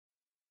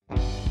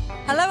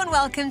Hello and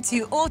welcome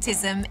to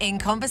Autism in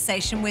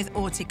Conversation with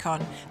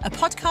Auticon, a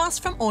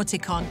podcast from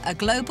Auticon, a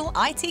global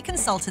IT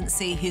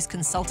consultancy whose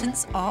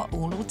consultants are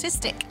all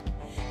autistic.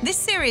 This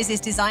series is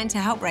designed to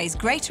help raise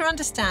greater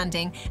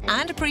understanding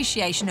and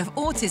appreciation of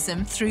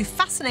autism through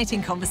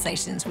fascinating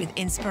conversations with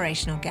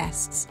inspirational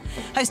guests.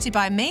 Hosted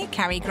by me,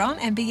 Carrie Grant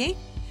MBE.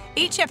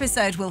 Each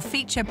episode will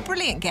feature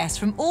brilliant guests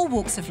from all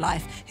walks of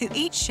life who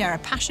each share a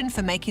passion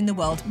for making the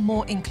world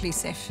more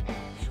inclusive.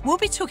 We'll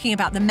be talking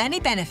about the many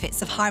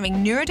benefits of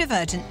hiring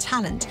neurodivergent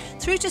talent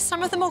through to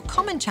some of the more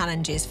common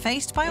challenges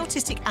faced by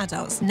autistic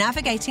adults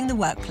navigating the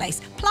workplace,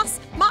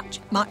 plus much,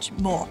 much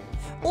more.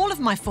 All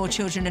of my 4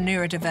 children are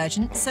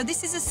neurodivergent, so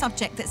this is a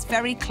subject that's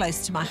very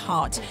close to my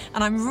heart,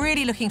 and I'm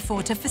really looking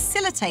forward to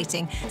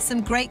facilitating some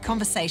great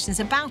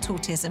conversations about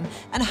autism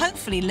and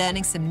hopefully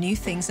learning some new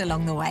things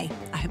along the way.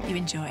 I hope you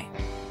enjoy.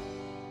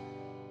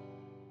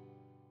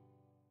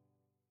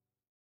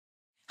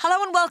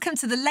 Hello and welcome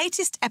to the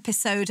latest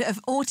episode of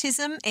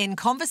Autism in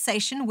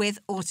Conversation with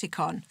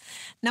Auticon.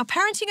 Now,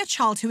 parenting a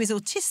child who is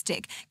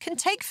autistic can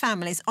take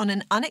families on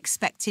an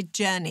unexpected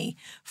journey,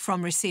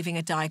 from receiving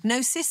a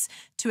diagnosis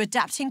to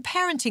adapting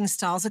parenting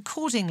styles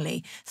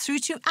accordingly, through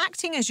to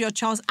acting as your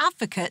child's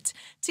advocate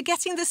to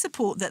getting the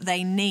support that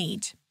they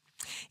need.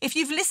 If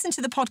you've listened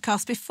to the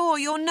podcast before,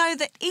 you'll know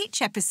that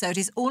each episode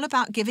is all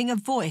about giving a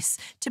voice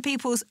to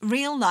people's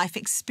real-life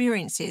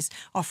experiences,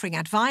 offering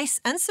advice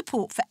and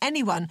support for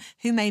anyone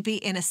who may be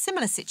in a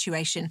similar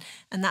situation,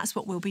 and that's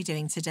what we'll be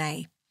doing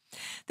today.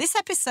 This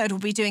episode will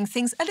be doing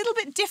things a little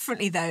bit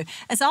differently, though,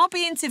 as I'll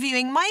be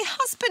interviewing my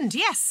husband,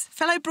 yes,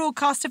 fellow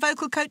broadcaster,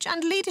 vocal coach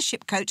and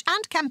leadership coach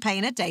and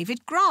campaigner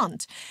David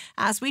Grant,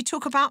 as we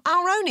talk about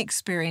our own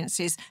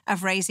experiences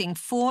of raising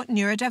 4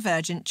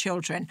 neurodivergent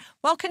children.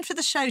 Welcome to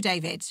the show,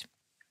 David.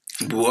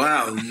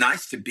 Wow,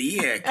 nice to be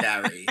here,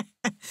 Carrie.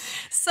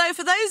 So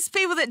for those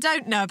people that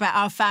don't know about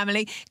our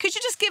family, could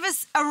you just give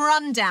us a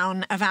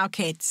rundown of our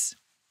kids?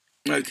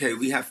 Okay,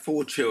 we have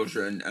 4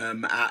 children.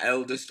 Our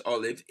eldest,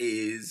 Olive,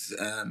 is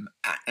an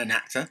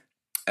actor.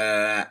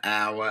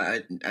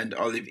 And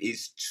Olive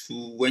is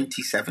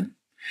 27.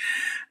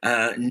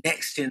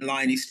 Next in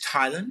line is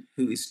Tylen,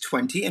 who is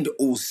 20 and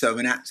also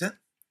an actor.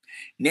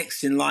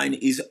 Next in line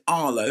is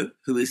Arlo,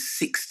 who is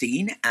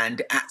 16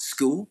 and at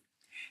school.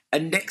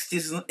 And next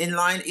in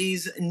line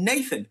is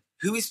Nathan,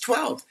 who is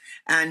 12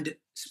 and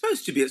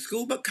supposed to be at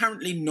school, but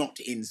currently not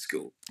in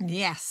school.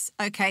 Yes.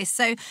 Okay.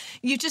 So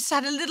you just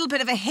had a little bit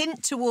of a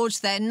hint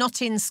towards their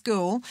not in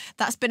school.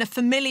 That's been a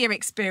familiar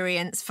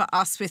experience for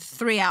us with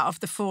 3 out of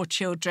the 4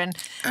 children.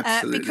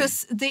 Absolutely.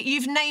 Because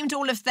you've named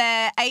all of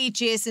their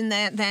ages and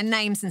their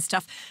names and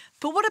stuff.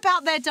 But what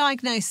about their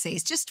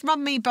diagnoses? Just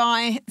run me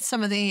by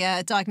some of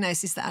the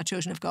diagnoses that our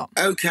children have got.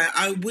 Okay,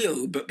 I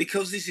will. But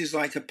because this is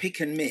like a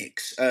pick and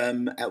mix,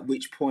 at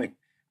which point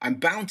I'm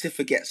bound to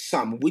forget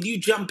some. Will you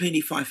jump in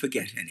if I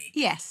forget any?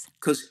 Yes.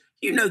 Because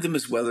you know them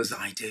as well as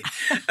I do.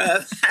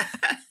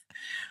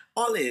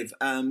 Olive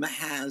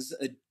has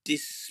a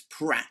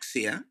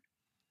dyspraxia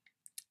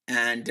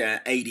and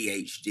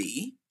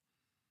ADHD.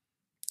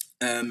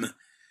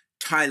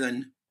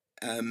 Tylen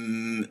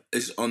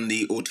is on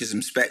the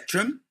autism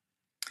spectrum.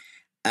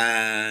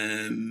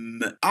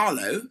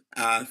 Arlo,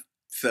 our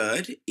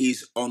third,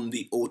 is on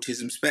the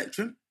autism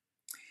spectrum.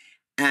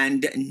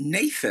 And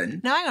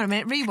Nathan... No, hang on a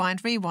minute.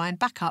 Rewind.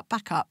 Back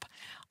up.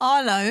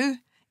 Arlo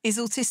is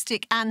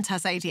autistic and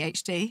has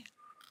ADHD.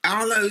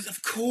 Arlo's,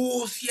 of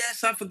course,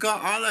 yes, I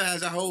forgot. Arlo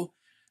has a whole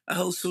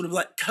sort of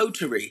like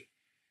coterie.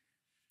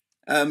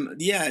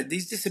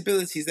 These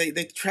disabilities, they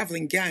travel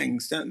in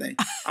gangs, don't they?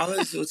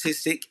 Arlo's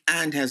autistic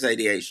and has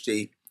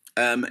ADHD.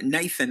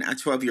 Nathan, our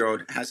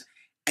 12-year-old, has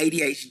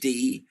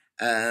ADHD,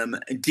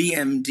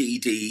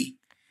 DMDD,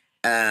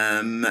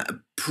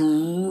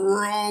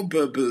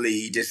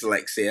 probably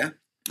dyslexia,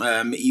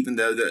 even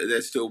though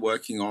they're still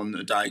working on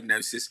a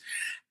diagnosis.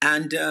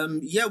 And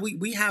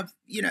we have,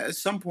 at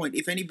some point,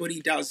 if anybody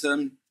does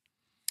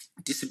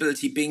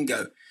disability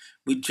bingo,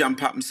 we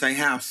jump up and say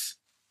house.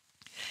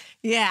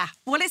 Yeah.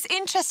 Well, it's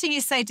interesting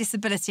you say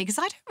disability, because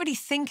I don't really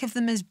think of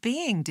them as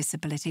being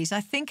disabilities.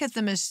 I think of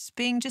them as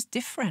being just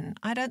different.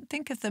 I don't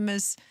think of them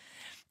as...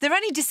 They're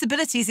only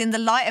disabilities in the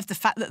light of the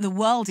fact that the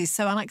world is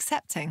so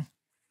unaccepting.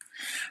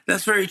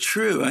 That's very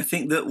true. I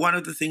think that one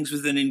of the things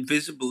with an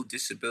invisible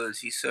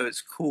disability, so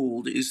it's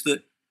called, is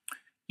that,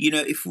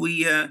 if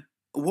we,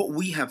 what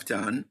we have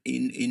done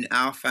in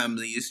our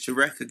family is to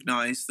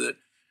recognize that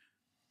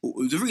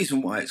the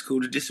reason why it's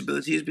called a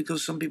disability is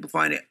because some people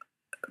find it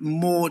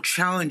more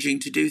challenging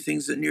to do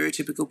things that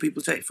neurotypical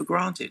people take for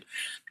granted.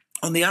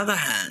 On the other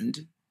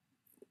hand,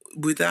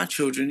 with our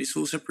children, it's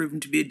also proven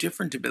to be a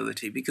different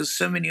ability because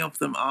so many of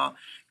them are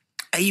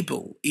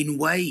able in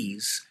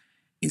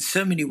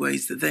so many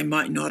ways that they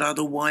might not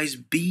otherwise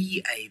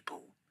be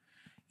able.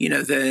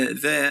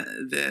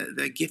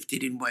 They're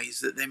gifted in ways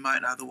that they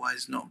might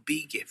otherwise not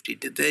be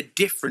gifted. They're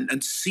different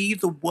and see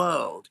the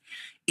world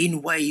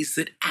in ways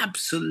that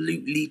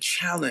absolutely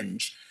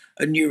challenge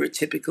a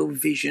neurotypical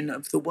vision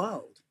of the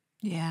world.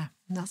 Yeah,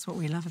 that's what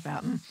we love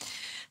about them.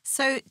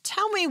 So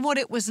tell me what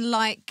it was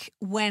like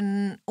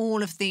when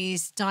all of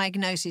these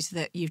diagnoses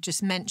that you've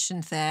just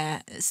mentioned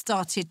there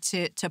started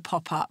to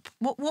pop up.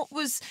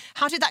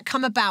 How did that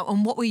come about,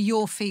 and what were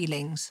your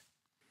feelings?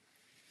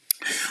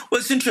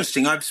 Well, it's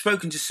interesting. I've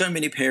spoken to so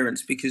many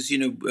parents because,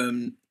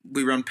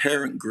 we run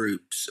parent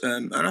groups,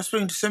 and I've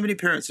spoken to so many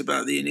parents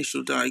about the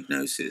initial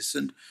diagnosis,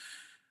 and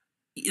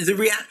the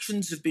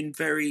reactions have been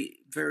very,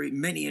 very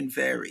many and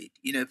varied.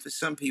 For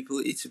some people,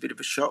 it's a bit of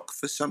a shock.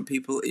 For some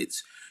people,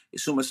 it's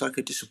almost like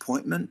a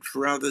disappointment.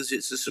 For others,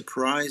 it's a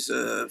surprise.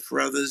 For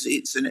others,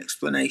 it's an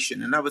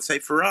explanation. And I would say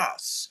for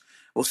us,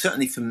 or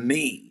certainly for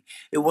me,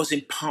 it was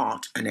in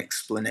part an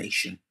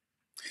explanation.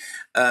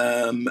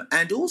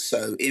 And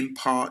also in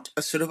part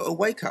a sort of a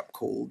wake-up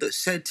call that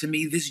said to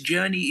me, this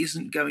journey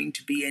isn't going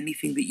to be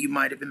anything that you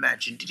might have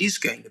imagined it is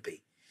going to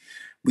be.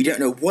 We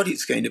don't know what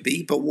it's going to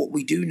be, but what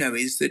we do know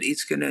is that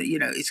it's going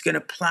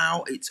to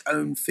plow its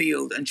own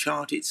field and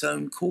chart its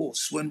own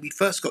course. When we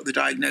first got the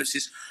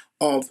diagnosis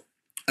of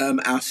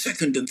our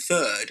second and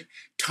third,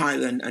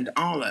 Tylen and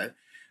Arlo,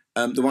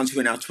 the ones who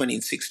are now 20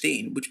 and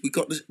 16, which we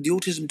got the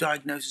autism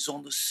diagnosis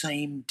on the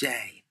same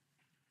day.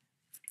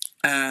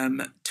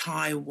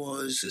 Ty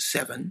was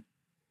 7,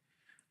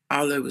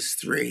 Arlo was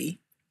 3.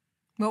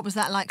 What was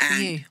that like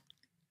for you?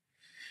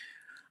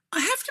 I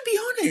have to be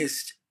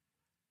honest,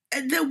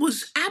 there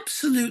was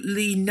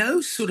absolutely no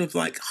sort of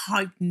like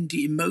heightened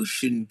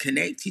emotion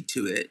connected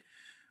to it,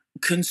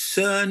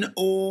 concern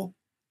or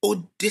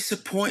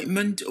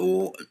disappointment,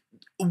 or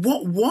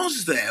what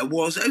was there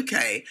was,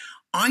 okay,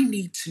 I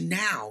need to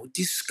now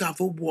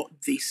discover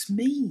what this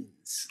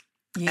means.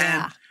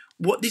 Yeah.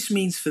 What this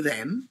means for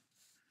them,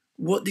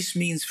 what this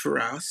means for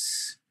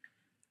us,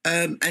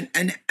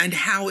 and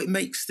how it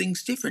makes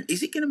things different.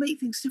 Is it going to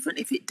make things different?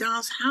 If it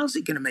does, how's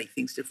it going to make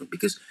things different?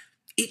 Because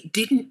it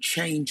didn't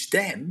change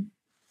them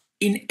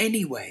in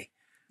any way.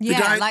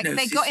 Yeah, like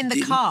they got in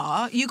the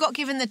car, you got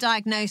given the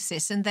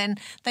diagnosis, and then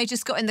they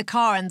just got in the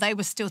car and they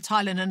were still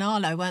Tylen and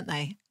Arlo, weren't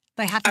they?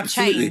 They hadn't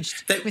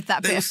changed with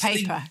that bit of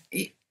paper.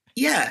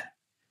 Yeah,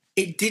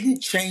 it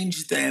didn't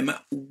change them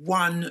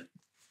one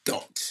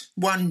dot,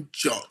 one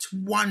jot,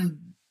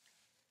 one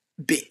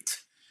bit.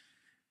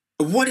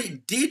 What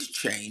it did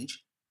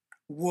change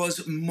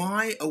was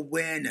my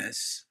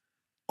awareness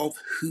of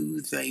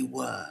who they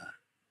were.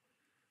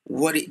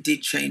 What it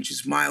did change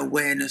is my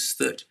awareness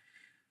that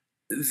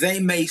they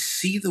may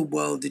see the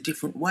world a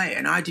different way.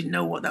 And I didn't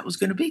know what that was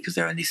going to be because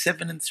they're only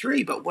 7 and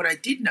 3. But what I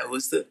did know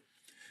was that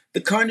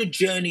the kind of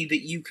journey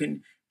that you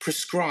can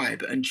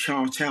prescribe and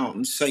chart out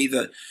and say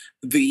that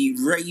the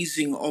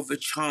raising of a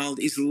child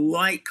is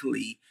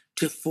likely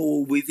to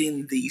fall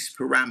within these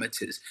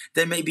parameters.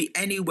 There may be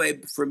anywhere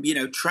from,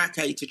 track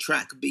A to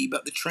track B,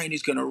 but the train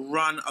is going to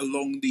run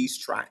along these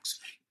tracks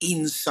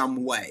in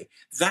some way.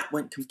 That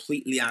went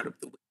completely out of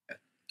the window.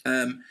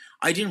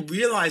 I didn't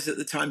realize at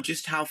the time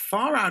just how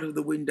far out of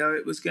the window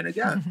it was going to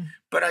go.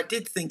 But I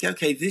did think,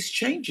 okay, this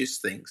changes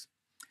things.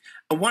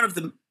 And one of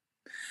them,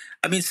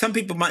 some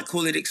people might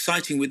call it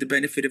exciting with the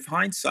benefit of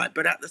hindsight,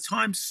 but at the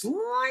time,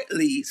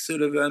 slightly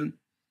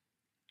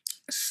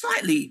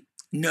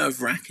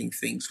nerve-wracking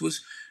things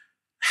was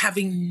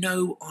having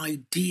no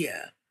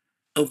idea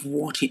of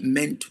what it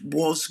meant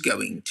was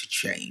going to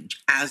change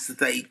as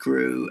they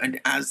grew and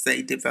as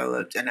they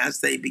developed and as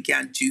they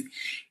began to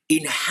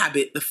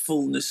inhabit the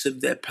fullness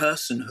of their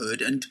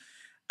personhood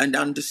and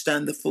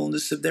understand the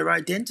fullness of their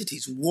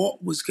identities.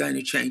 What was going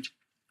to change?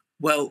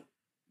 Well,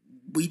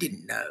 we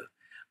didn't know.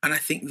 And I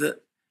think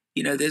that,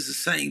 there's a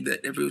saying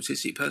that every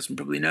autistic person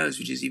probably knows,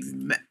 which is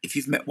if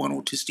you've met one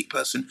autistic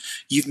person,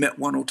 you've met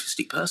one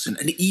autistic person.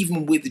 And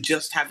even with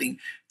just having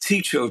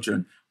 2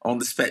 children on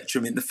the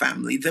spectrum in the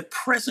family, the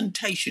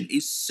presentation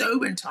is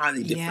so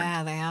entirely different.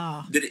 Yeah, they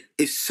are. That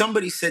if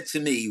somebody said to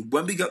me,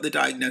 when we got the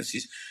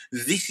diagnosis,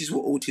 this is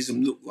what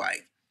autism looked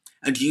like,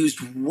 and used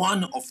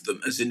one of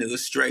them as an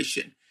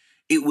illustration,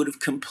 it would have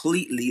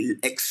completely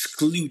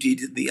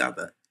excluded the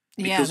other.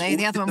 Yeah,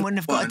 the other one wouldn't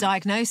have got a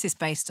diagnosis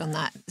based on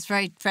that. It's a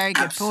very, very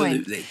good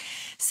point.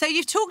 So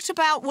you've talked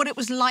about what it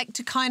was like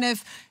to kind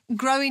of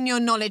grow in your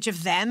knowledge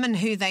of them and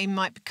who they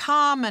might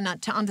become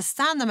and to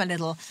understand them a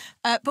little.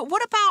 But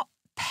what about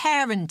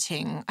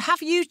parenting?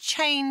 Have you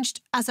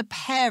changed as a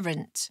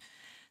parent?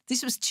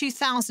 This was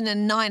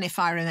 2009, if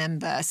I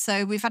remember.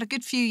 So we've had a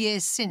good few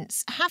years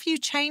since. Have you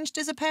changed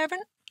as a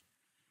parent?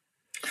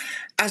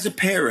 As a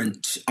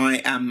parent, I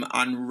am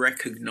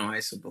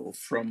unrecognizable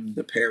from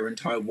the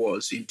parent I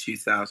was in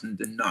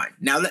 2009.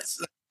 Now,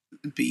 let's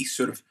be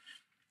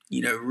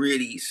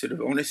really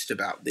honest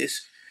about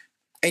this.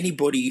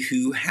 Anybody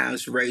who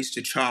has raised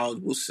a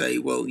child will say,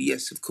 well,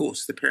 yes, of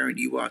course, the parent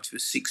you are to a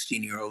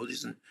 16-year-old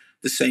isn't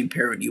the same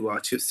parent you are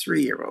to a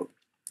 3-year-old.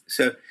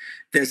 So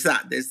there's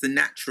that. There's the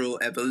natural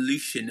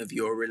evolution of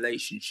your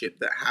relationship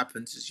that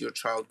happens as your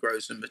child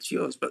grows and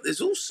matures. But there's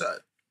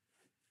also,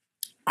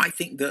 I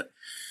think that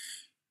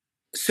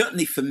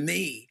certainly for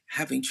me,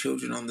 having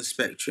children on the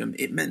spectrum,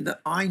 it meant that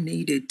I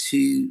needed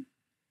to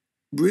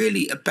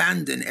really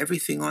abandon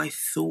everything I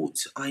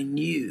thought I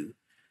knew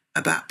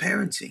about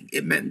parenting.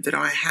 It meant that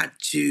I had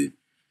to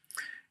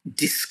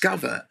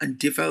discover and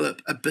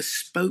develop a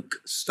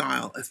bespoke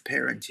style of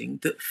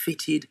parenting that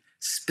fitted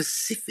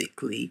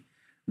specifically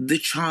the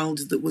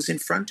child that was in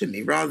front of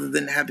me, rather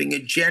than having a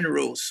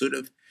general sort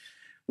of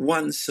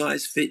one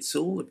size fits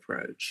all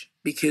approach,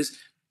 because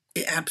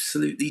it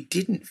absolutely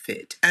didn't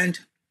fit. And,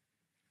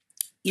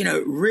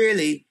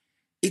 really,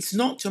 it's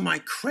not to my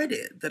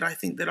credit that I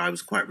think that I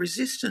was quite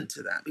resistant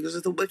to that, because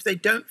I thought, if they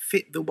don't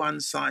fit the one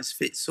size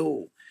fits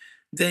all,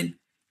 then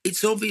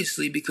it's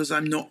obviously because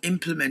I'm not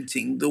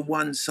implementing the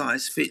one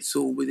size fits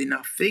all with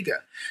enough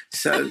vigor.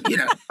 So,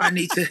 I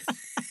need to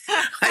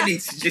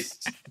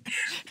just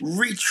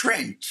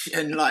retrench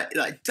and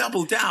like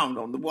double down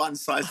on the one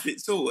size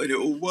fits all, and it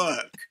will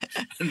work.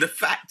 And the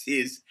fact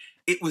is,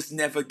 it was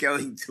never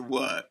going to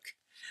work.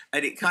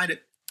 And it kind of,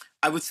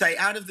 I would say,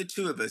 out of the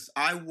two of us,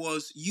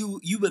 you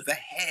were the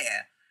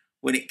hare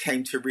when it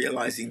came to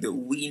realizing that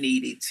we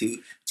needed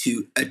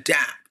to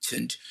adapt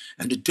and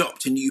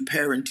adopt a new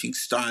parenting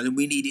style, and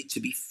we needed to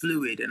be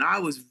fluid. And I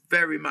was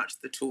very much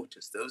the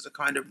tortoise. There was a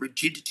kind of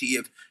rigidity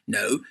of,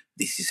 no,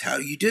 this is how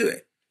you do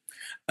it.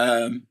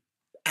 And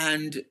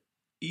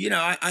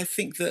I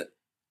think that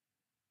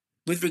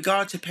with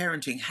regard to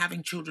parenting,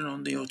 having children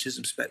on the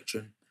autism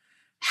spectrum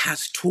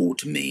has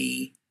taught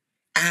me,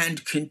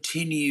 and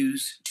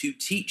continues to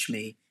teach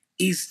me,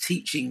 is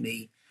teaching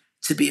me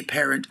to be a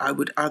parent I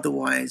would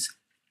otherwise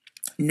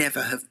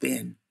never have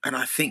been. And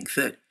I think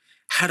that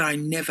had I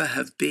never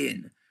have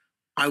been,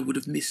 I would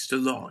have missed a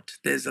lot.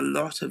 There's a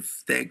lot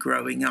of their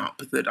growing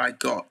up that I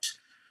got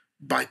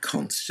by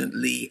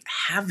constantly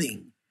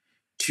having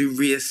to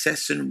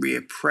reassess and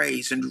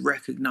reappraise and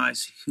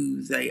recognize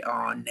who they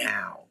are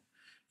now,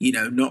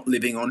 not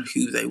living on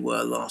who they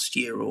were last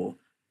year or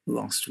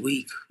last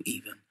week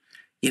even.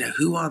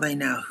 Who are they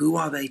now? Who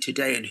are they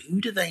today? And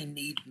who do they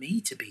need me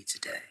to be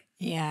today?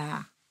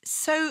 Yeah.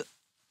 So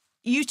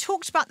you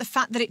talked about the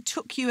fact that it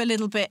took you a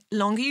little bit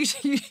longer.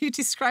 You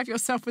describe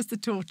yourself as the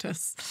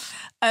tortoise.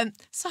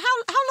 So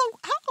how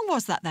long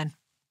was that then?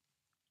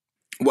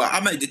 Well, I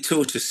made the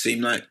tortoise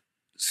seem like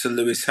Sir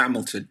Lewis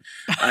Hamilton.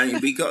 I mean,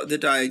 we got the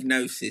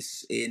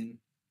diagnosis in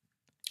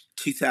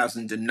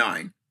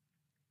 2009.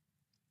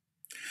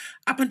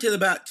 Up until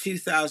about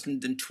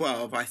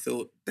 2012, I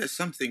thought there's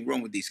something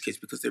wrong with these kids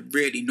because they're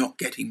really not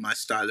getting my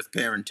style of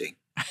parenting.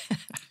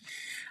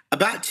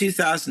 About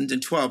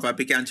 2012, I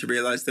began to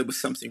realize there was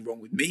something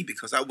wrong with me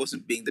because I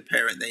wasn't being the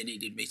parent they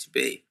needed me to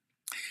be.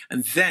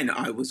 And then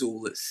I was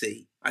all at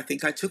sea. I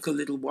think I took a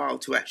little while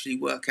to actually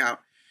work out,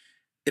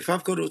 if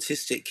I've got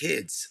autistic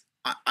kids,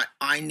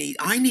 I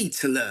need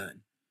to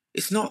learn.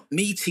 It's not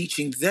me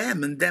teaching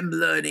them and them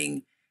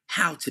learning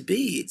how to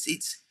be.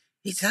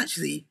 It's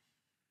actually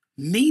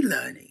me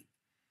learning.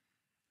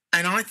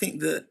 And I think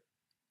that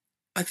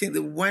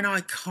when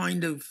I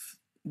kind of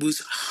was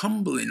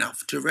humble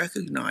enough to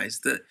recognize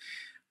that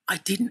I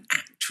didn't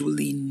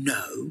actually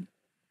know,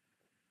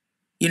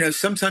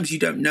 sometimes you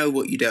don't know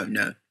what you don't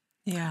know.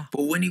 Yeah.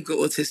 But when you've got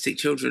autistic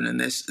children and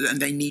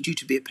they need you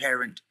to be a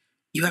parent,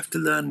 you have to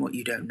learn what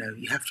you don't know.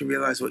 You have to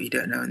realize what you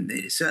don't know.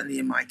 And certainly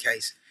in my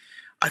case,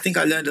 I think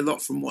I learned a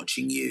lot from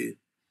watching you,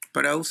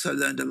 but I also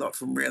learned a lot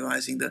from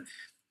realizing that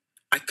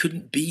I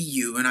couldn't be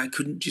you, and I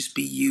couldn't just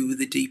be you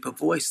with a deeper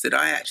voice, that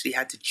I actually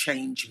had to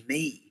change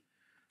me.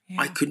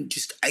 Yeah. I couldn't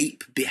just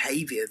ape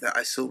behavior that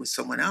I saw with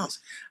someone else.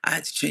 I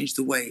had to change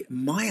the way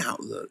my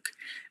outlook.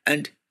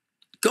 And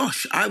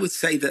gosh, I would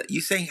say that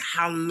you're saying,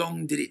 how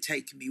long did it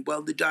take me?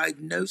 Well, the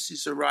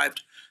diagnosis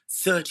arrived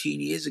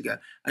 13 years ago,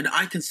 and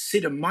I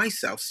consider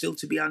myself still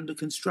to be under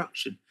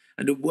construction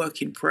and a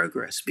work in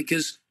progress,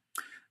 because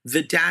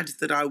the dad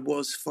that I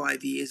was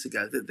 5 years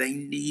ago, that they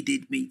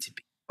needed me to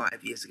be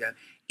 5 years ago,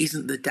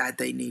 isn't the dad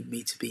they need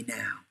me to be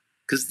now,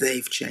 because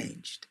they've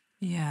changed.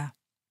 Yeah.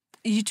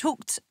 You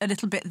talked a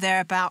little bit there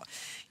about,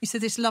 you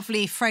said this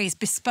lovely phrase,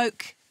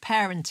 bespoke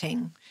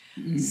parenting.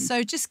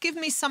 So just give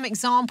me some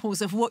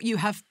examples of what you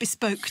have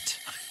bespoked.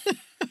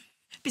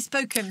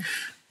 Bespoken.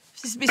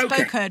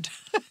 Bespokered.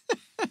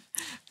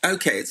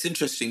 Okay, it's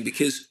interesting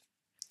because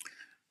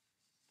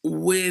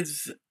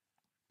with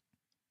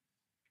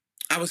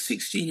our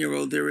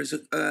 16-year-old, there is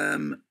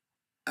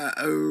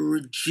a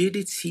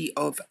rigidity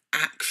of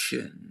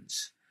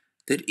actions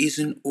that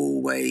isn't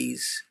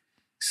always,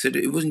 so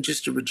that it wasn't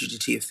just a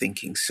rigidity of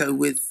thinking. So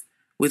with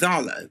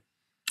Arlo,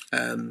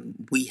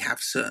 we have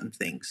certain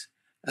things.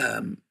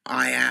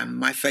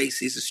 My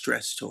face is a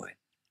stress toy.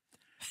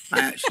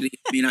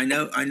 I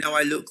know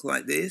I look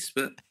like this,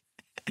 but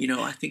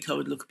I think I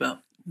would look about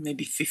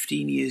maybe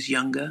 15 years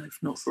younger if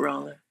not for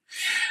Arlo.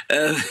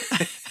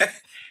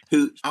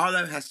 Who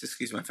Arlo has to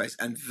squeeze my face,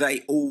 and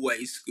they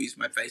always squeeze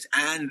my face.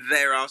 And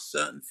there are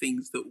certain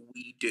things that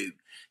we do.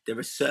 There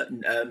are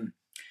certain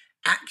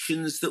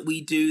actions that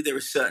we do. There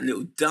are certain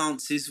little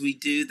dances we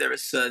do. There are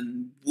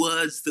certain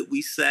words that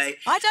we say.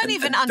 I don't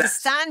even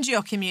understand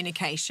your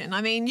communication.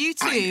 I mean, you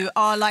two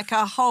are like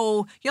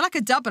you're like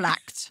a double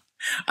act.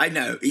 I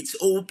know. It's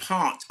all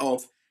part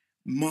of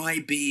my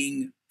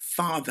being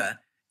father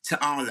to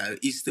Arlo,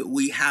 is that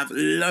we have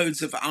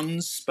loads of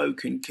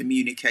unspoken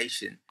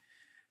communication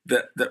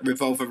that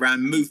revolve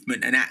around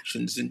movement and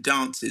actions and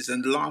dances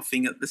and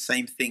laughing at the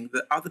same thing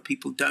that other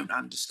people don't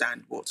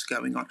understand what's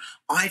going on.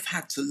 I've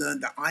had to learn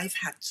that. I've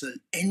had to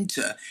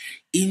enter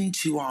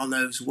into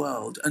Arlo's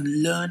world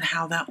and learn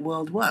how that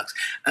world works.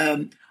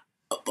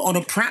 On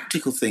a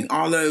practical thing,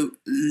 Arlo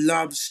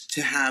loves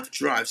to have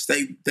drives.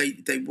 They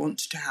want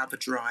to have a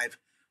drive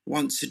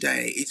once a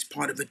day. It's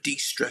part of a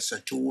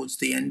de-stressor towards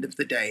the end of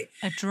the day.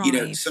 A drive. You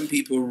know, some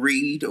people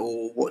read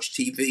or watch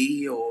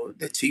TV, or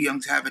they're too young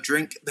to have a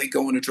drink. They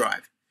go on a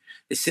drive.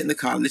 They sit in the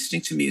car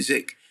listening to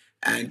music,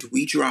 and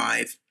we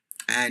drive.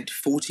 And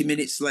 40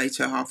 minutes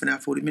later, half an hour,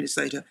 40 minutes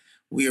later,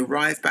 we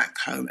arrive back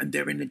home, and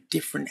they're in a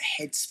different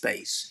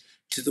headspace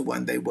to the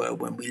one they were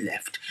when we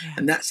left. Yeah.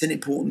 And that's an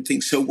important thing.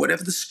 So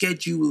whatever the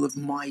schedule of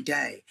my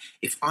day,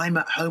 if I'm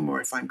at home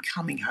or if I'm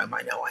coming home,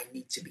 I know I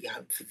need to be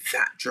home for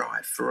that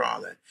drive for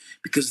Arlo,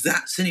 because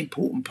that's an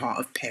important part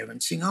of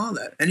parenting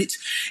Arlo. And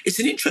it's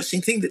an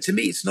interesting thing that, to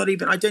me, it's not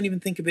even, I don't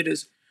even think of it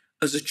as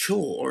a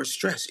chore or a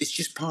stress. It's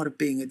just part of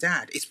being a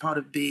dad. It's part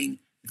of being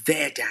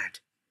their dad.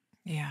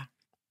 Yeah.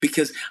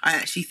 Because I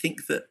actually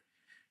think that,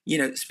 you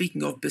know,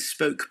 speaking of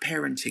bespoke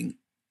parenting,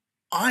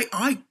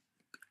 I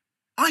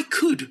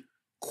could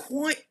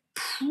quite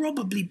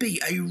probably be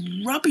a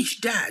rubbish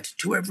dad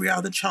to every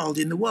other child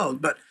in the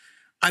world, but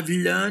I've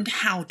learned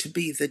how to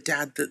be the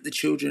dad that the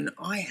children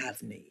I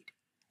have need.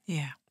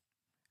 Yeah.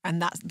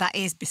 And that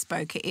is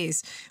bespoke. It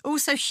is.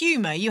 Also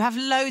humour. You have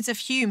loads of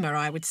humour,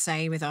 I would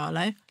say, with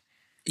Arlo.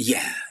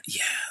 Yeah.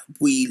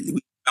 We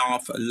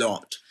laugh a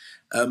lot,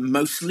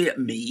 mostly at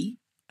me,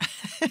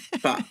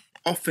 but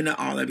often at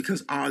Arlo,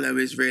 because Arlo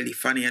is really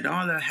funny, and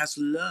Arlo has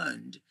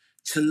learned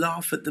to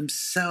laugh at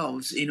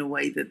themselves in a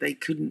way that they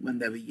couldn't when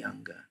they were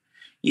younger.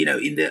 You know,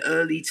 in their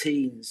early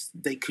teens,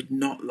 they could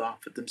not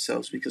laugh at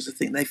themselves because I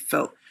think they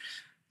felt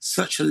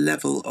such a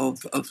level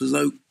of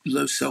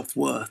low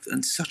self-worth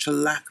and such a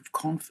lack of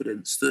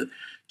confidence that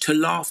to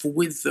laugh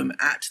with them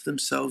at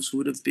themselves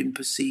would have been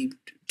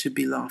perceived to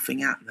be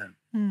laughing at them.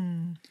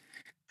 Mm.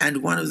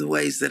 And one of the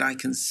ways that I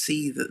can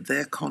see that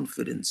their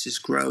confidence is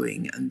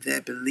growing and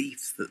their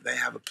belief that they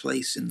have a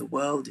place in the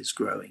world is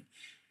growing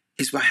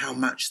is by how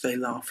much they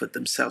laugh at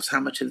themselves, how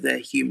much of their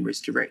humour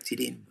is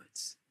directed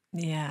inwards.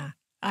 Yeah,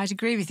 I'd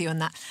agree with you on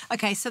that.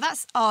 Okay, so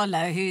that's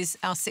Arlo, who's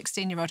our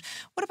 16-year-old.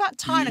 What about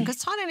Tylen?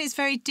 Because Tylen is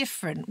very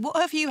different. What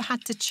have you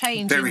had to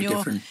change in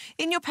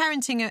your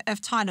parenting of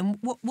Tylen?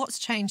 What's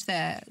changed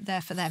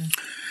there for them?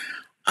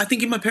 I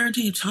think in my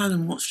parenting of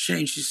Tylen, what's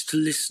changed is to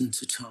listen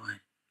to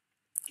Ty.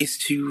 Is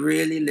to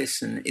really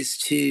listen, is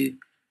to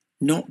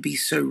not be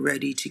so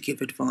ready to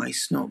give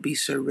advice, not be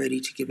so ready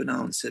to give an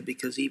answer,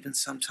 because even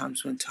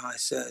sometimes when Ty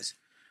says,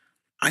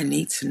 I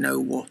need to know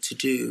what to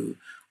do,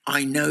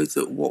 I know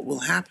that what will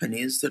happen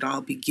is that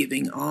I'll be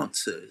giving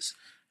answers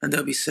and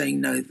they'll be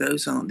saying, no,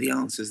 those aren't the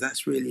answers.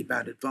 That's really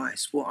bad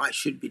advice. What I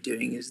should be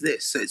doing is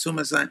this. So it's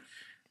almost like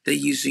they're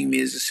using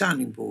me as a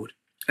sounding board.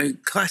 A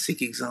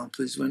classic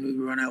example is when we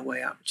were on our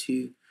way up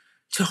to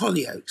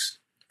Hollyoaks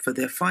for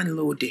their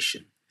final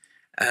audition.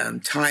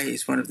 Ty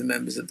is one of the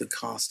members of the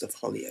cast of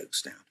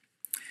Hollyoaks now.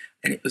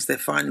 And it was their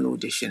final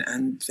audition,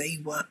 and they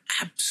were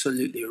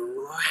absolutely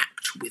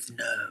racked with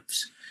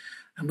nerves.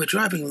 And we're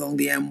driving along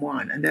the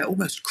M1, and they're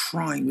almost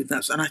crying with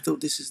nerves. And I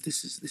thought, this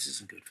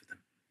isn't good for them.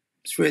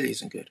 This really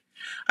isn't good.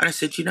 And I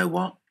said, you know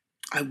what?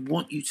 I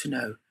want you to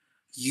know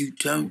you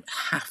don't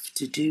have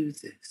to do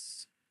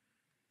this.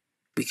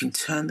 We can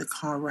turn the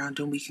car around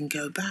and we can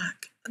go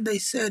back. And they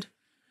said,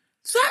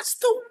 that's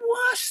the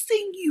worst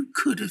thing you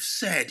could have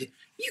said.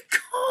 You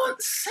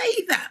can't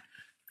say that.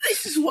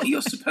 This is what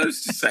you're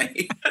supposed to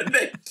say. And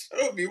they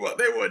told me what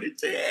they wanted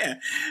to hear.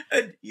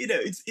 And, you know,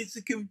 it's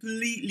a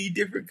completely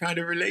different kind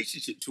of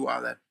relationship to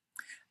Arlo.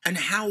 And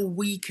how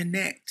we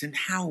connect and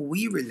how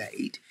we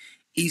relate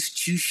is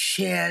to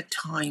share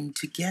time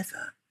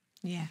together.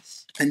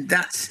 Yes. And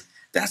that's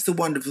the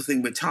wonderful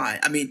thing with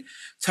Ty. I mean,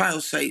 Ty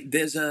will say,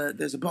 there's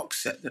a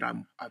box set that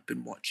I've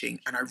been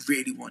watching and I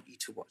really want you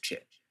to watch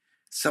it.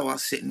 So I'll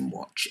sit and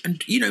watch.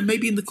 And, you know,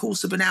 maybe in the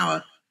course of an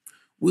hour,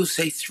 we'll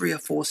say 3 or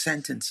 4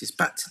 sentences.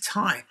 But to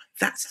Ty,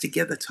 that's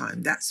together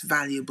time. That's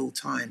valuable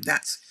time.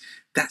 That's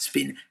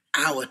been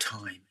our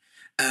time.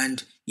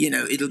 And, you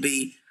know, it'll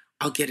be,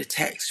 I'll get a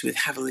text with,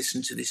 have a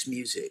listen to this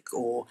music.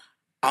 Or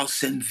I'll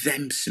send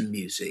them some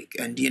music.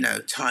 And, you know,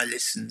 Ty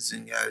listens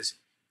and goes,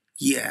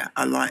 yeah,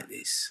 I like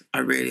this. I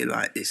really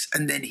like this.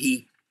 And then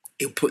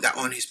he'll put that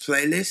on his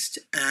playlist,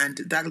 and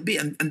that'll be,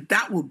 and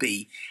that will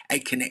be a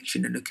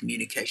connection and a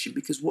communication,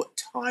 because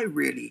what Ty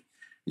really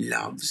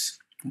loves,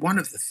 one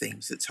of the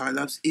things that Ty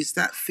loves, is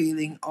that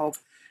feeling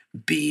of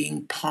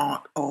being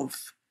part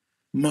of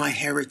my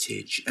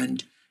heritage.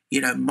 And,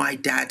 you know, my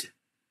dad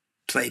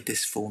played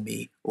this for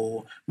me,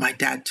 or my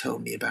dad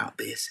told me about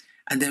this.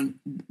 And then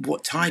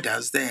what Ty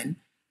does then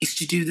is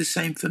to do the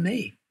same for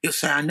me. He'll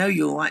say, I know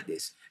you'll like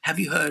this. Have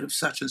you heard of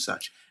such and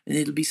such? And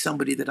it'll be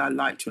somebody that I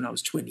liked when I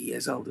was 20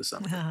 years old or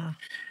something. Uh-huh.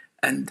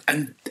 And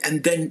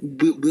then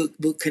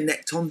we'll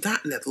connect on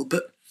that level.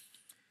 But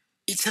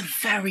it's a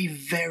very,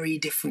 very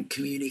different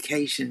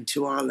communication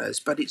to Arlo's,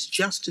 but it's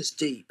just as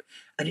deep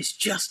and it's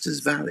just as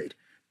valid,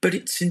 but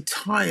it's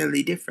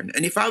entirely different.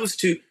 And if I was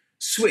to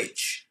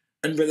switch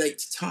and relate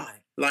to Ty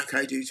like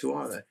I do to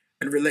Arlo,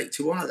 and relate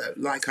to Arlo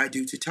like I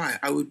do to Ty,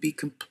 I would be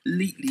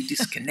completely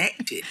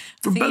disconnected I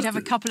from think both you'd have a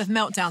of them. couple of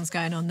meltdowns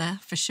going on there,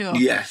 for sure.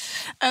 Yeah.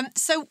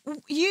 So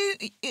you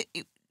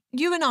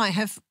and I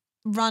have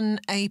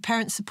run a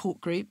parent support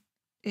group.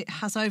 It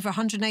has over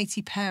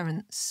 180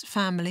 parents,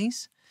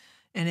 families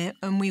in it,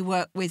 and we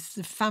work with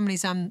the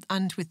families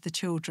and with the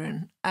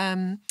children.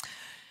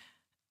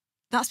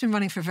 That's been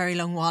running for a very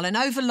long while. And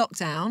over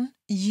lockdown,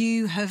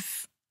 you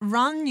have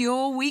run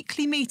your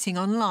weekly meeting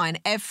online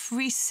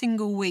every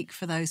single week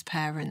for those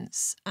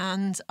parents.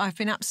 And I've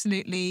been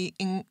absolutely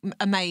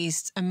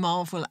amazed and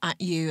marvel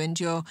at you and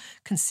your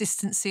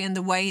consistency, and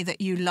the way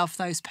that you love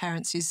those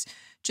parents is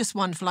just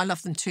wonderful. I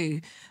love them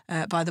too,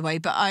 by the way,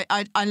 but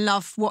I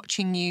love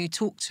watching you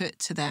talk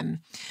to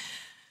them.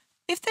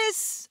 If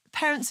there's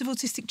parents of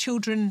autistic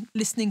children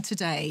listening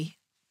today,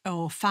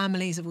 or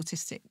families of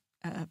autistic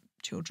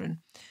children,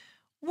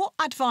 what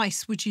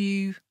advice would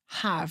you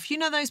have? You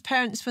know, those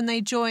parents, when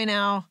they join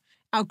our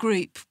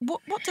group,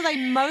 what do they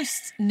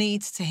most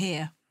need to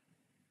hear?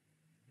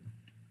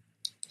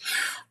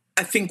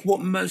 I think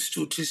what most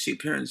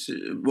parents of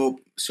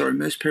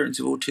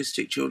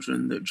autistic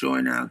children that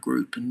join our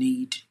group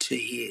need to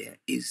hear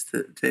is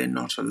that they're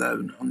not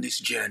alone on this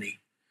journey.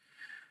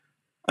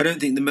 I don't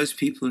think that most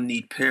people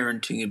need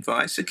parenting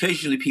advice.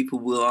 Occasionally people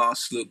will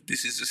ask, look,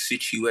 this is a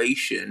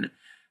situation.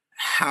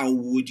 How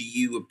would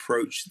you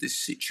approach this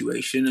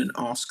situation, and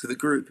ask the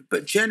group?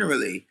 But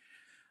generally,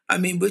 I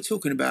mean, we're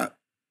talking about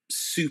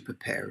super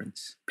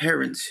parents,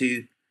 parents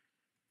who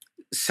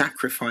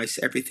sacrifice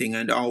everything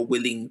and are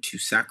willing to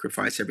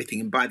sacrifice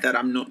everything. And by that,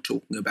 I'm not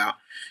talking about,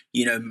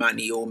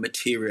 money or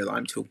material.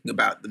 I'm talking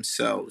about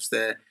themselves,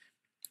 their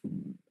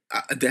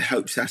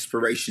hopes,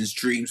 aspirations,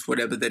 dreams,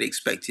 whatever they'd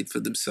expected for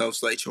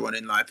themselves later on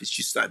in life. It's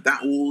just like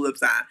that. All of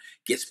that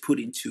gets put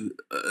into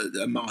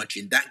a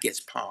margin, that gets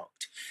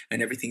parked,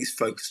 and everything is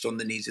focused on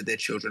the needs of their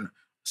children.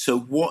 So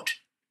what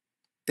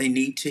they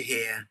need to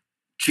hear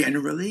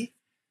generally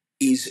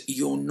is,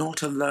 you're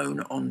not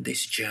alone on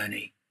this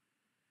journey.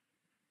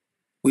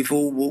 We've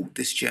all walked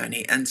this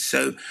journey. And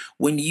so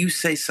when you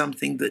say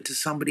something that to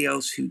somebody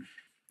else who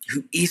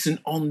isn't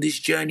on this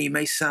journey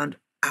may sound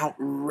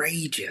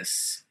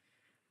outrageous,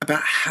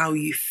 about how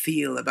you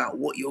feel, about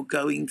what you're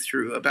going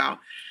through, about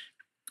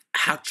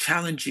how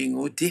challenging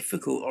or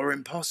difficult or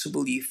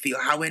impossible you feel,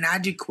 how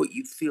inadequate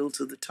you feel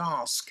to the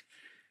task,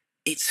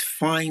 it's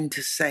fine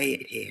to say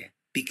it here,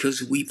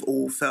 because we've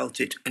all felt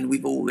it and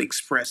we've all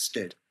expressed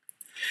it.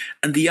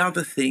 And the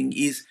other thing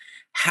is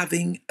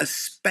having a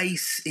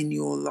space in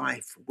your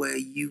life where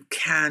you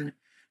can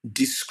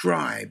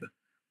describe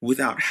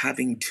without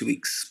having to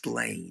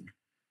explain.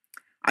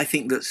 I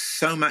think that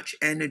so much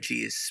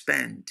energy is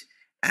spent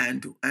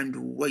and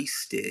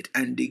wasted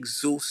and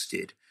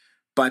exhausted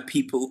by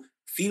people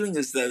feeling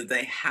as though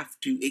they have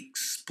to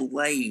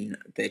explain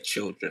their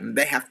children.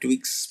 They have to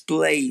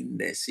explain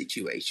their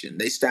situation.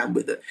 They stand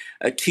with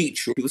a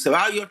teacher. People say,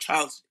 your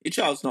child's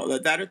not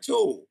like that at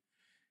all.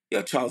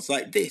 Your child's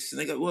like this.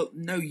 And they go, well,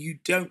 no, you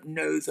don't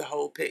know the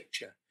whole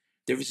picture.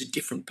 There is a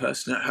different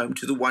person at home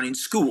to the one in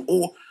school,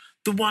 or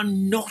the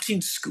one not in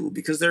school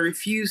because they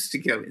refuse to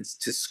go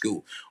into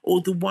school,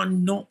 or the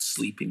one not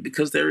sleeping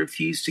because they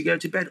refuse to go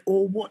to bed,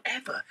 or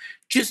whatever.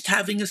 Just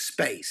having a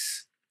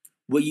space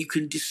where you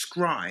can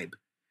describe,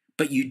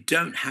 but you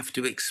don't have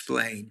to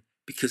explain,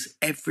 because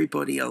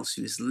everybody else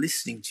who is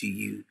listening to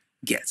you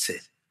gets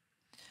it.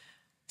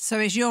 So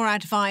is your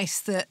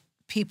advice that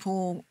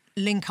people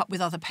link up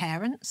with other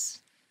parents?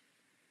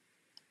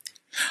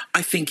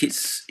 I think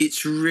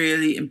it's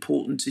really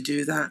important to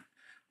do that.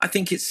 I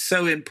think it's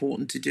so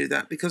important to do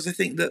that, because I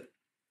think that,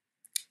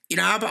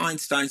 Albert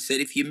Einstein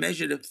said, if you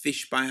measured a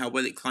fish by how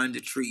well it climbed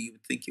a tree, you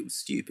would think it was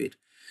stupid.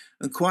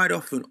 And quite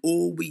often,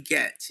 all we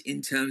get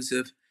in terms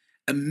of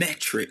a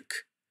metric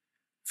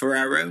for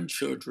our own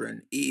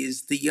children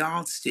is the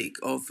yardstick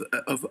of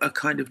a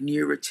kind of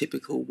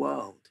neurotypical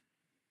world.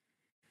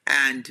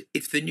 And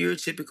if the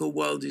neurotypical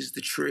world is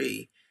the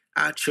tree,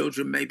 our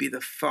children may be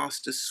the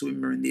fastest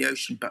swimmer in the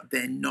ocean, but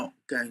they're not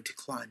going to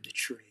climb the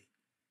tree.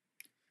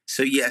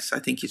 So yes, I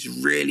think it's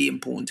really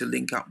important to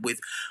link up with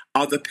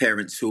other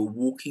parents who are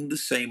walking the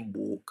same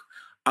walk,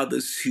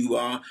 others who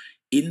are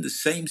in the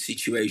same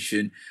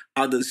situation,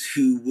 others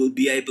who will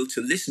be able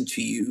to listen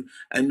to you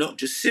and not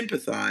just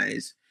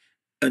sympathize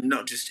and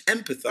not just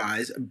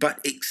empathize,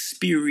 but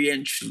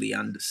experientially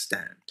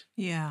understand.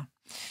 Yeah.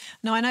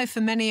 Now, I know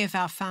for many of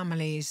our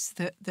families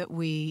that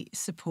we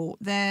support,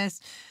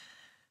 there's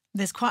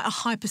quite a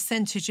high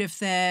percentage of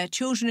their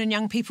children and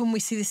young people, and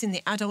we see this in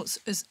the adults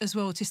as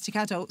well, autistic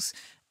adults,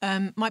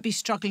 might be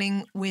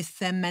struggling with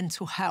their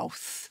mental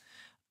health.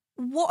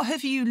 What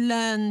have you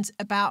learned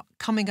about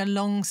coming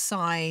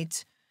alongside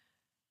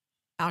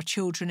our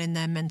children in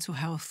their mental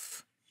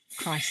health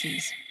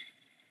crises?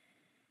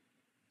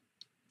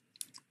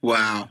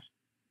 Wow.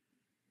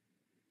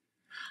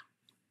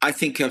 I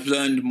think I've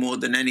learned more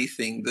than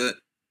anything that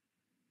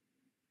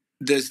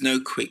there's no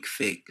quick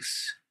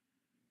fix.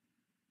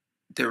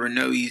 There are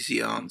no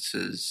easy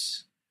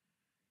answers.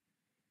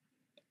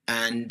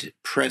 And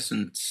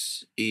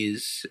presence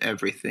is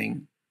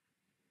everything.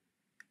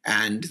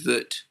 And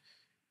that,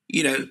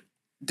 you know,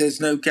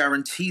 there's no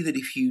guarantee that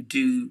if you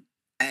do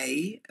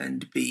A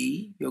and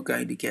B, you're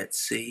going to get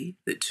C,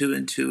 that 2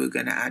 and 2 are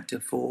going to add to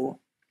 4.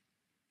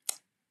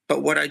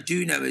 But what I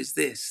do know is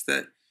this,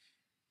 that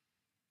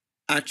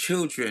our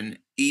children,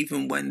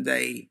 even when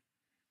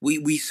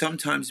we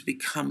sometimes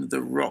become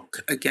the rock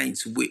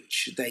against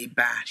which they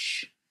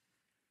bash,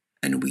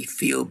 and we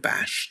feel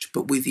bashed,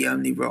 but we're the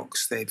only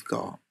rocks they've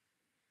got.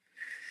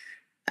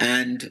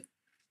 And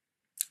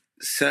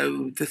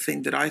so the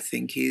thing that I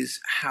think is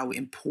how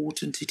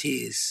important it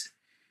is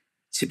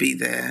to be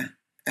there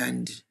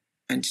and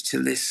to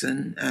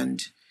listen,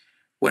 and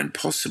when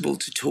possible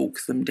to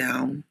talk them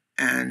down,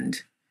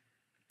 and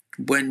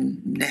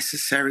when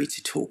necessary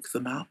to talk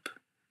them up,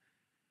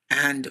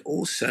 and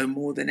also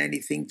more than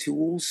anything to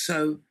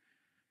also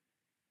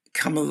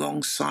come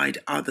alongside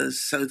others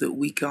so that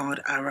we guard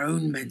our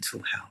own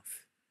mental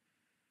health,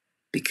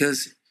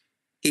 because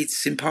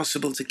it's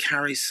impossible to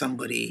carry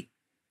somebody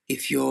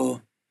if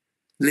you're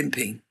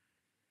limping.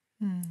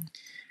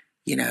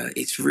 You know,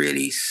 it's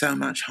really so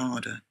much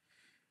harder.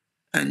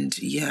 And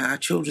yeah, our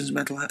children's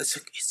mental health,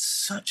 it's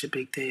such a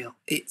big deal.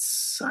 It's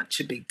such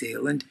a big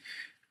deal. And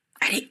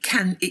it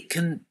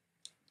can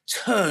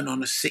turn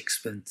on a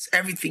sixpence.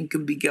 Everything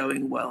can be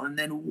going well, and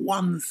then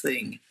one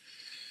thing,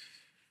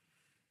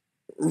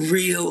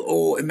 real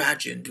or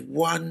imagined,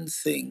 one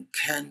thing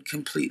can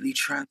completely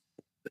transform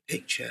the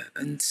picture.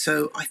 And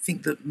so I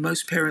think that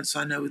most parents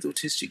I know with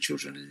autistic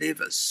children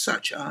live at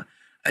such a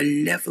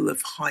level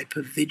of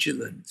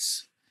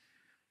hypervigilance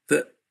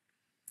that,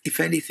 if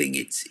anything,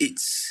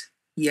 it's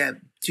yeah,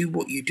 do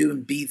what you do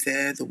and be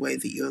there the way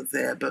that you're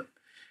there, but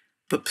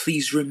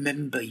please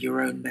remember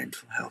your own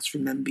mental health.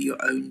 Remember your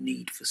own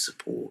need for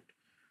support.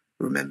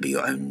 Remember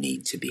your own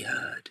need to be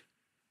heard.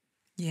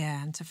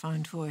 Yeah, and to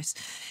find voice.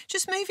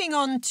 Just moving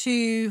on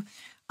to,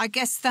 I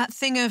guess, that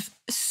thing of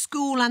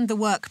school and the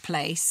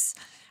workplace.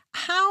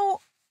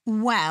 How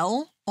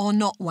well or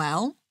not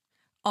well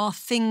are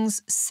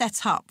things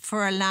set up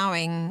for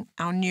allowing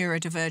our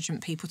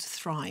neurodivergent people to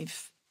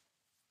thrive?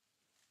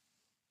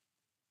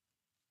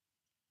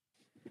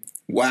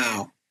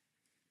 Wow.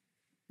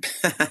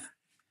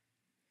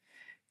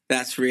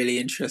 That's really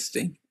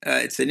interesting.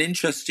 It's an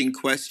interesting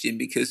question,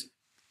 because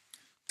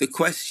the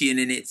question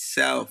in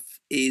itself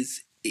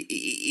is,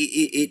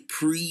 it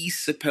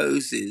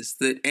presupposes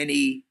that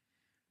any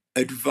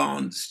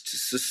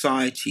advanced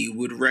society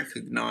would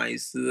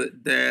recognize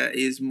that there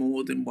is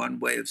more than one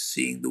way of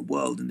seeing the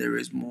world, and there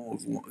is more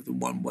than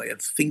one way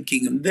of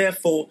thinking. And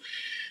therefore,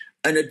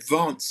 an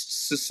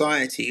advanced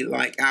society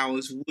like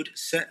ours would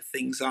set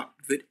things up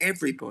that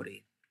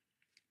everybody,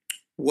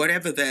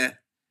 whatever their,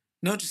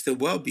 not just their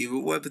well-being,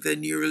 but whatever their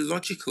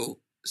neurological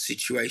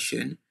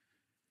situation,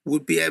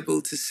 would be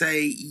able to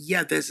say,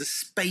 yeah, there's a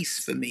space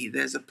for me,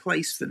 there's a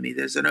place for me,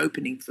 there's an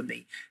opening for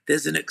me,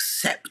 there's an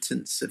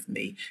acceptance of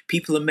me.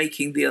 People are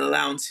making the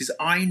allowances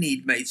I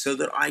need made so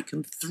that I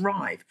can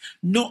thrive,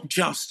 not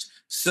just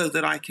so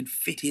that I can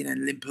fit in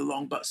and limp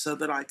along, but so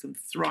that I can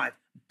thrive.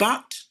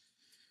 But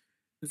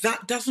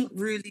that doesn't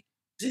really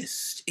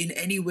exist in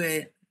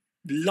anywhere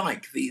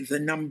like the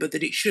number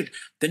that it should.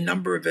 The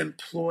number of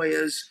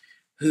employers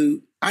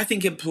who, I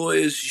think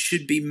employers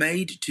should be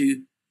made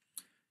to,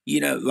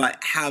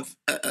 like, have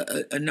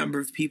a number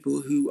of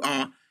people who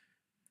are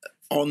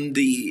on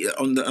the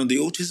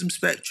autism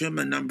spectrum,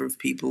 a number of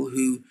people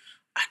who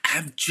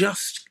have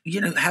just,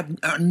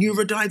 are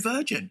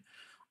neurodivergent.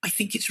 I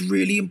think it's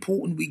really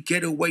important we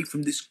get away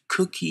from this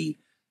cookie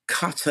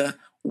cutter,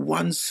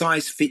 one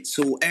size fits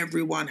all.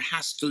 Everyone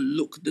has to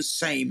look the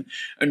same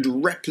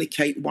and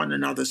replicate one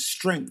another's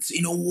strengths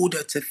in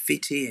order to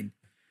fit in.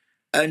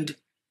 And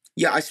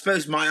yeah, I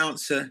suppose my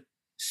answer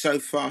so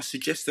far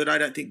suggests that I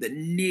don't think that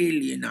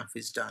nearly enough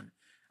is done.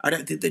 I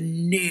don't think that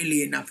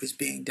nearly enough is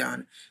being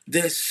done.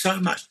 There's so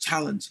much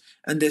talent,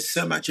 and there's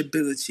so much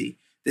ability.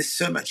 There's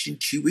so much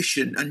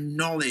intuition and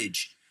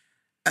knowledge,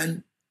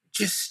 and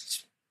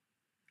just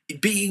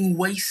being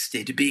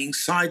wasted, being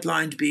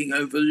sidelined, being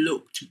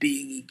overlooked,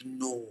 being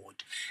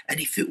ignored.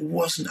 And if it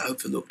wasn't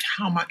overlooked,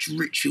 how much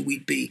richer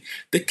we'd be.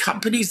 The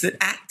companies that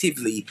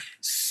actively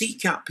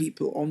seek out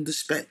people on the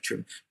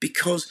spectrum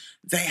because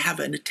they have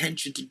an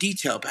attention to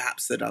detail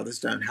perhaps that others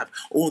don't have,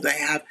 or they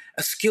have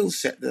a skill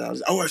set that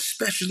others, or a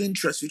special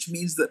interest, which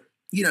means that,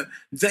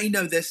 they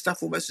know their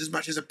stuff almost as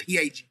much as a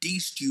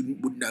PhD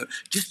student would know,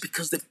 just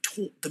because they've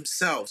taught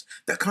themselves.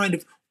 That kind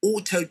of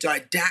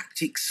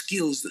autodidactic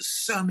skills that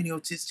so many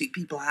autistic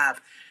people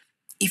have.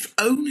 If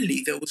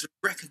only there was a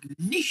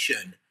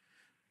recognition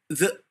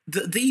that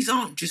these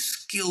aren't just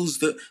skills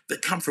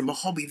that come from a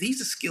hobby.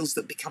 These are skills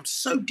that become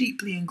so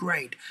deeply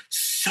ingrained,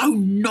 so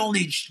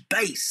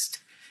knowledge-based,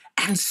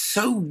 and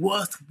so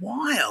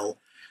worthwhile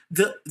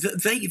that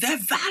they're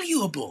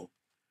valuable.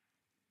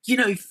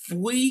 If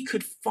we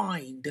could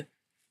find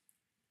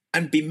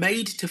and be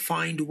made to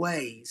find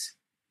ways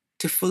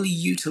to fully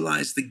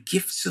utilize the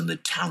gifts and the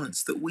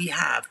talents that we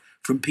have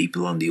from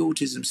people on the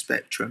autism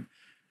spectrum,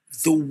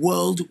 the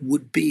world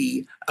would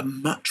be a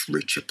much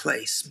richer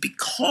place,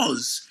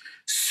 because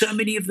so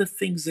many of the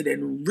things that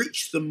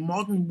enrich the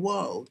modern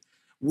world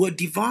were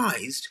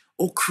devised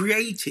or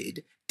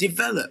created,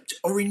 developed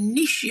or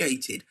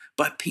initiated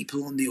by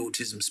people on the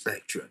autism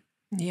spectrum.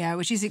 Yeah,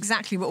 which is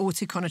exactly what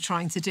Auticon are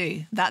trying to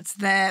do. That's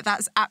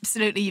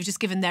absolutely, you've just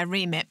given their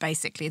remit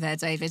basically there,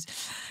 David.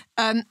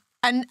 And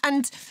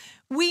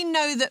we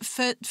know that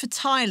for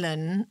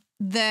Thailand,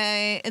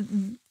 their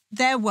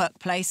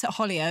workplace at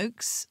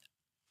Hollyoaks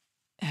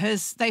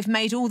they've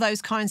made all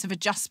those kinds of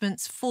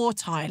adjustments for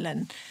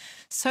Thailand.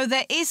 So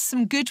there is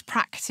some good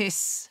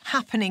practice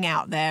happening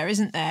out there,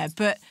 isn't there?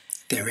 But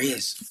there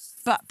is.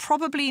 But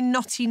probably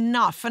not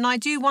enough. And I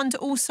do wonder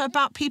also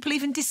about people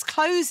even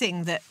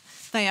disclosing that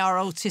they are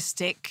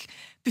autistic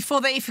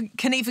before they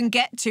can even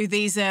get to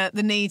these the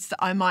needs that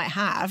I might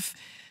have.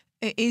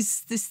 It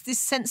is this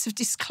sense of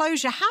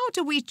disclosure. How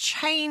do we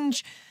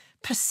change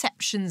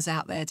perceptions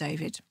out there,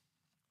 David?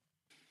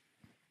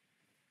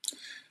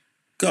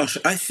 Gosh,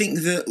 I think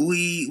that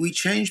we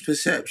change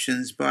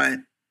perceptions by,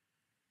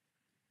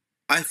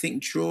 I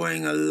think,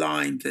 drawing a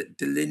line that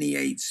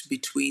delineates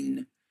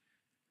between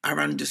our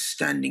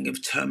understanding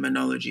of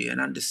terminology and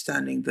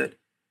understanding that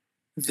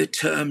the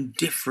term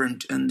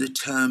different and the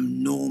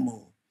term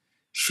normal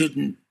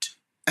shouldn't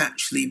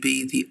actually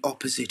be the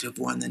opposite of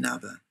one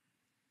another.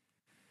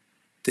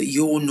 That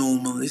your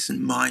normal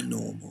isn't my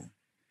normal,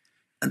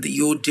 and that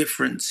your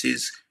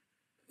differences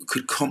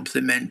could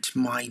complement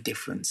my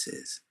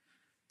differences.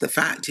 The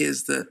fact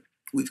is that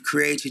we've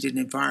created an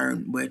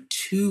environment where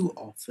too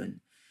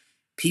often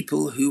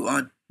people who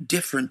are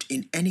different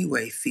in any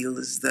way feel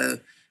as though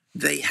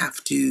they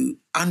have to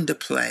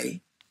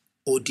underplay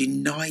or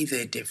deny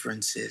their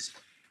differences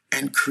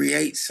and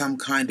create some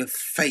kind of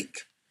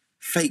fake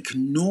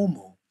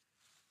normal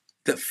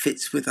that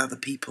fits with other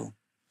people.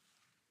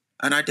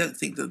 And I don't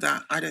think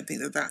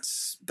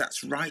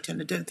that's right,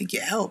 and I don't think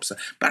it helps.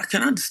 But I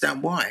can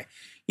understand why.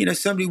 You know,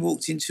 somebody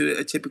walked into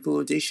a typical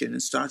audition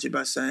and started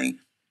by saying,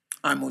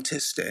 "I'm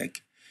autistic."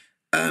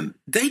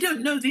 They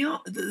don't know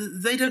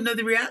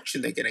the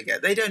reaction they're going to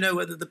get. They don't know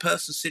whether the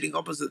person sitting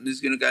opposite them is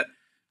going to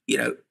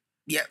go,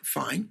 yeah,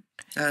 fine.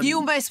 You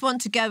almost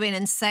want to go in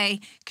and say,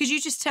 could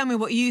you just tell me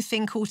what you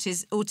think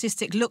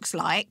autistic looks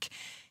like?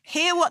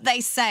 Hear what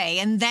they say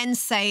and then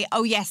say,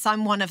 oh, yes,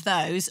 I'm one of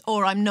those,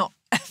 or I'm not.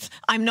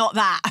 I'm not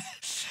that.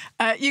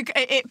 You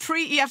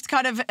have to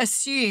kind of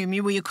assume.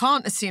 You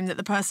can't assume that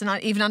the person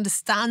even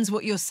understands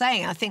what you're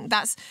saying. I think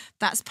that's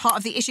part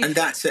of the issue. And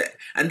that's it.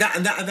 And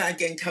that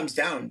again comes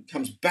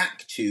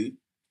back to,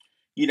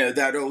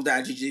 that old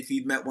adage: if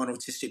you've met one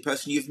autistic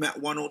person, you've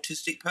met one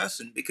autistic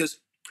person. Because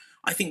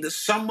I think that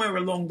somewhere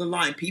along the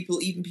line,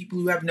 even people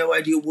who have no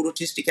idea what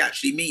autistic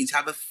actually means,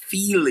 have a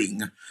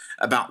feeling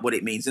about what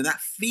it means, and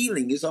that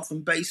feeling is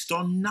often based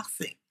on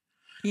nothing.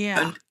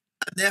 Yeah. And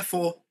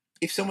therefore,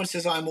 if someone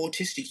says I'm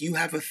autistic, you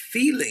have a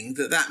feeling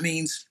that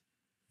means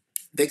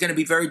they're going to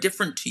be very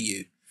different to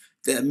you.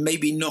 They're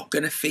maybe not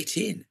going to fit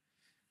in.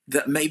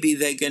 That maybe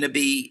they're going to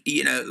be,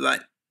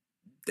 like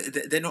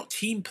they're not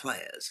team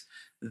players.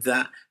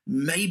 That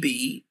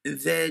maybe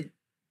they're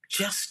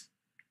just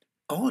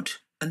odd,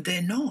 and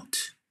they're not.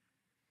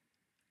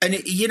 And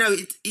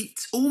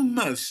it's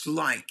almost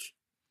like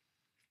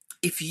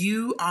if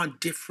you are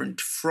different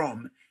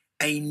from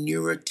a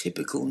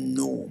neurotypical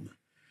norm,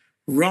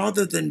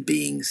 rather than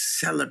being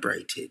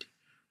celebrated,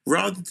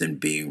 rather than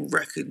being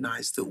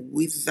recognized, that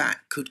with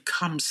that could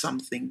come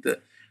something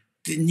that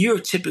the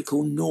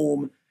neurotypical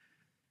norm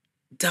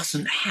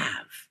doesn't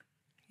have.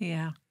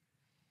 Yeah.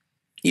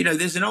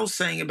 There's an old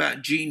saying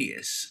about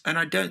genius, and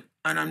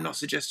I'm not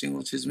suggesting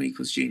autism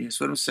equals genius.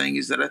 What I'm saying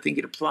is that I think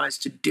it applies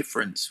to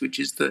difference, which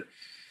is that,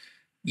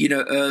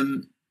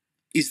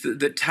 is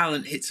that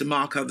talent hits a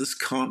mark others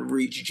can't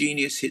reach,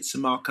 genius hits a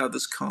mark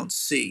others can't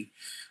see.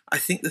 I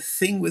think the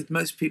thing with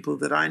most people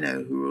that I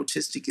know who are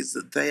autistic is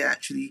that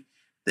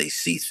they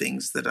see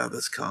things that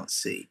others can't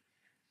see.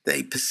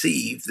 They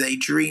perceive, they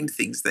dream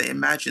things, they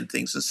imagine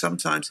things, and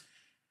sometimes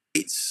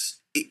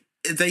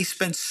they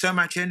spend so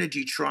much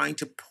energy trying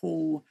to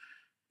pull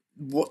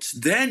what's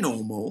their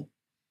normal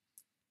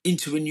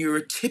into a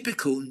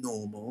neurotypical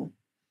normal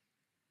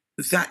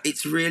that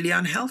it's really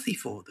unhealthy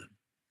for them.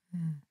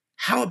 Mm.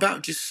 How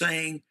about just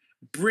saying,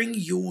 bring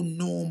your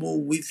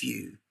normal with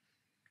you,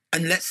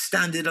 and let's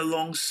stand it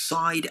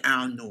alongside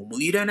our normal.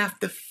 You don't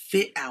have to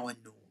fit our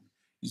norm.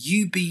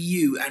 You be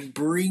you and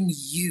bring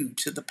you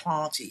to the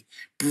party.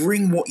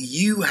 Bring what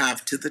you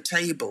have to the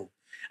table.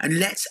 And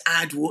let's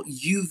add what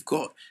you've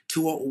got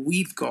to what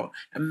we've got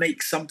and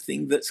make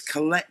something that's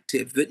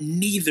collective, that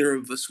neither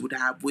of us would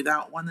have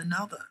without one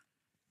another.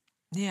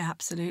 Yeah,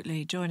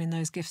 absolutely. Joining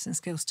those gifts and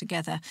skills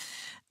together.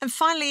 And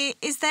finally,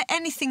 is there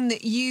anything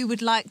that you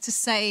would like to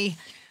say?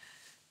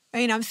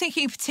 I'm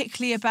thinking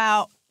particularly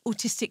about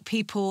autistic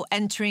people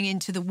entering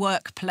into the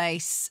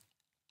workplace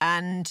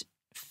and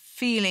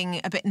feeling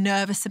a bit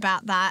nervous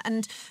about that,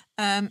 and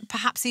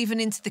perhaps even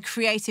into the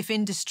creative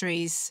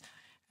industries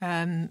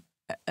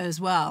as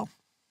well?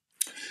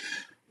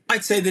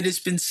 I'd say that it's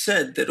been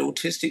said that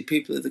autistic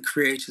people are the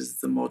creators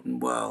of the modern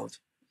world.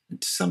 And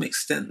to some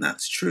extent,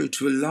 that's true.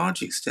 To a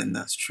large extent,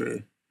 that's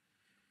true.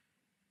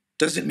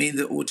 Does it mean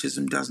that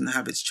autism doesn't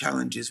have its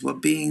challenges? Well,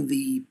 being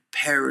the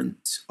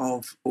parent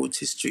of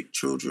autistic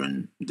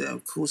children,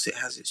 of course it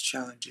has its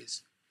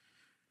challenges.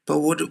 But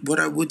what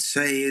I would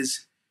say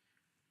is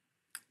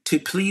to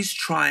please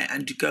try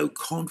and go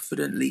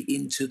confidently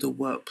into the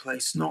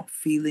workplace, not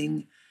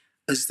feeling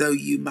as though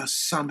you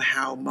must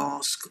somehow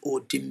mask or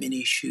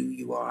diminish who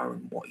you are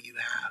and what you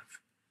have.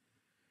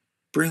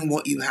 Bring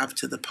what you have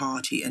to the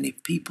party, and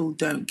if people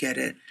don't get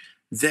it,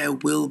 there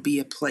will be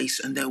a place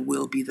and there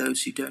will be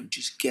those who don't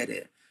just get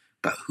it,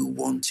 but who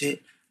want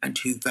it and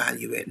who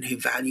value it and who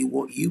value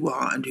what you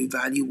are and who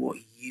value what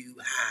you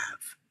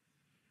have.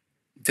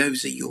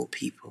 Those are your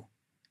people,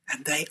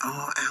 and they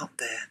are out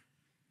there.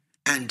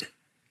 And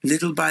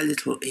little by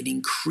little, in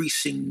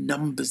increasing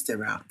numbers,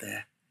 they're out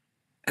there.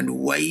 And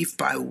wave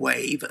by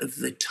wave,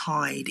 the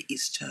tide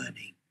is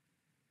turning.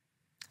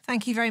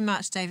 Thank you very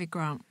much, David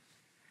Grant.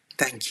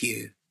 Thank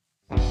you.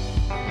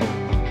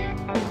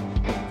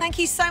 Thank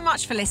you so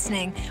much for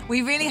listening.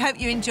 We really hope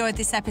you enjoyed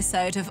this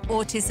episode of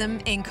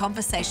Autism in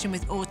Conversation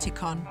with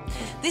Auticon.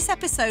 This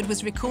episode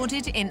was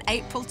recorded in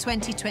April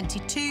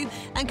 2022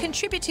 and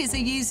contributors are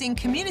using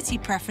community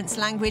preference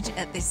language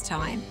at this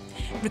time.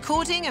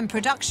 Recording and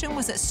production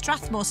was at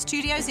Strathmore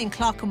Studios in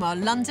Clerkenwell,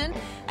 London,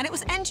 and it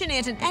was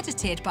engineered and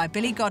edited by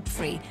Billy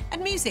Godfrey,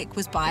 and music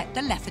was by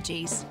The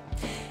Lethargies.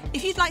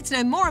 If you'd like to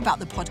know more about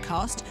the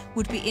podcast,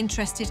 would be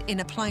interested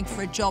in applying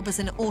for a job as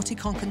an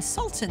Auticon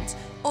consultant,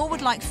 or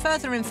would like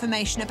further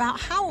information about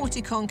how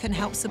Auticon can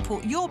help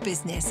support your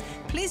business,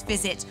 please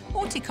visit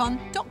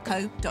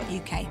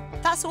auticon.co.uk.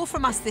 That's all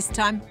from us this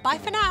time. Bye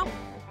for now.